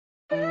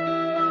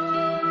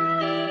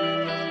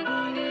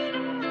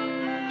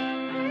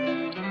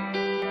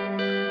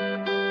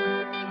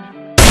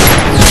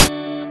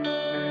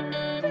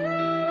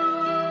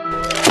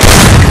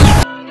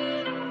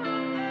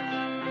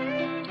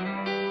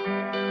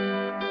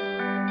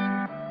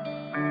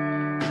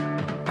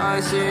I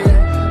see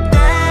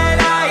dead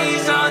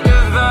eyes on the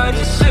verge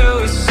of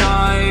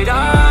suicide.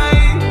 I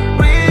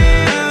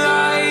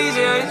realize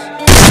it's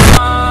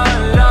not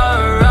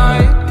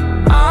alright.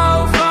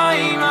 I'll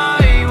find my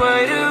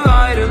way to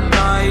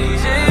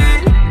idolize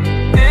it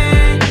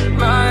in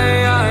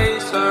my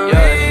eyes. So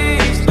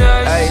reach the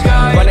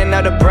sky. Running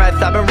out of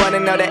breath, I've been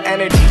running out of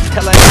energy.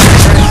 Tell her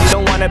you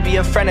don't wanna be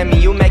a friend of me.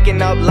 You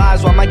making up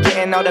lies, why am I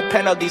getting all the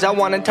penalties? I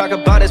wanna talk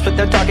about it, but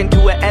they're talking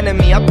to an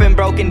enemy. I've been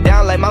broken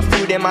down like my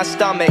food in my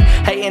stomach.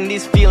 Hating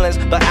these feelings,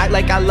 but act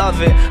like I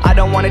love it. I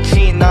don't wanna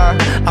cheat, nah,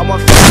 I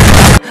want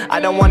fun. I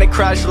don't wanna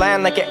crash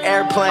land like an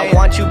airplane. I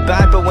want you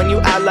back, but when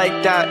you act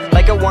like that,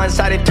 like a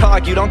one-sided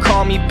talk, you don't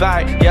call me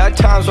back. Yeah,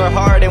 times were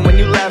hard, and when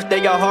you left, they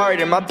got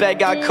harder. My bed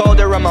got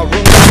colder, and my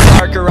room got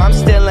darker. I'm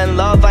still in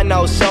love, I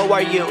know, so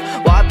are you.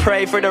 Well, I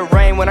pray for the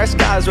rain when our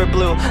skies were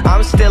blue.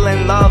 I'm still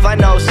in love, I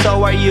know,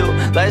 so are you.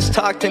 Let's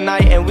talk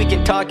tonight and we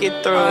can talk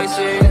it through. I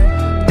see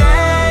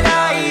dead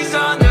eyes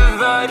on the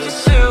verge of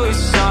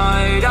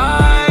suicide.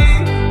 I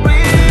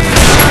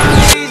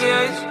realize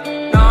it's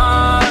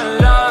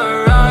not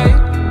alright.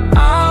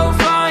 I'll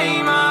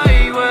find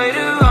my way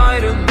to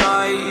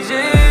idolize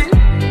it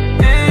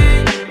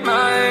in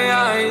my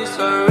eyes.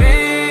 So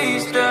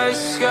reach the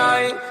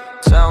sky.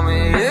 Tell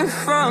me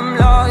if I'm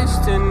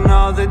lost in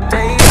all the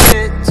days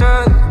it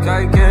took.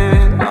 I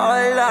get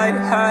all I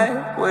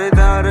had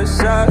without a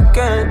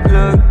second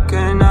look,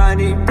 and I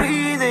need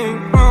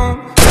breathing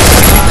room.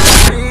 I'll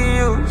see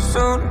you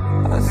soon.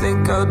 I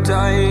think I'll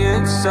die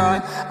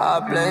inside. I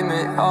blame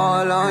it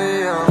all on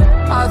you.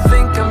 I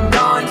think I'm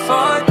gone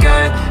for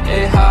good.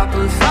 It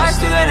happened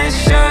faster than it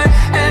should,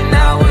 and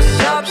now it's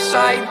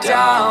upside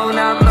down.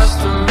 I must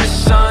have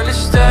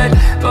misunderstood,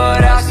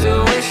 but I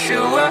still wish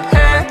you were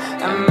here.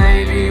 And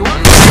maybe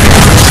one day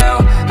you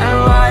will. And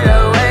while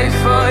I wait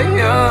for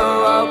you,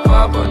 I'll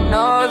pop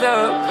another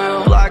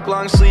pill. Black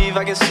long sleeve,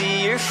 I can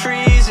see you're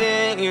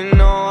freezing. You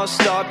know I'll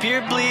stop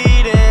your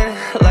bleeding.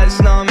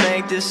 Let's not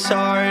make this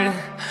hard.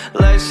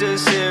 Let's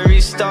just hit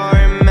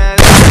restart. Mess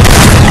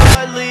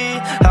oddly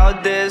how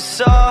this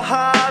all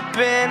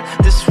happened.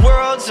 This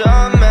world's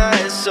a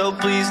mess, so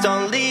please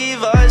don't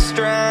leave us.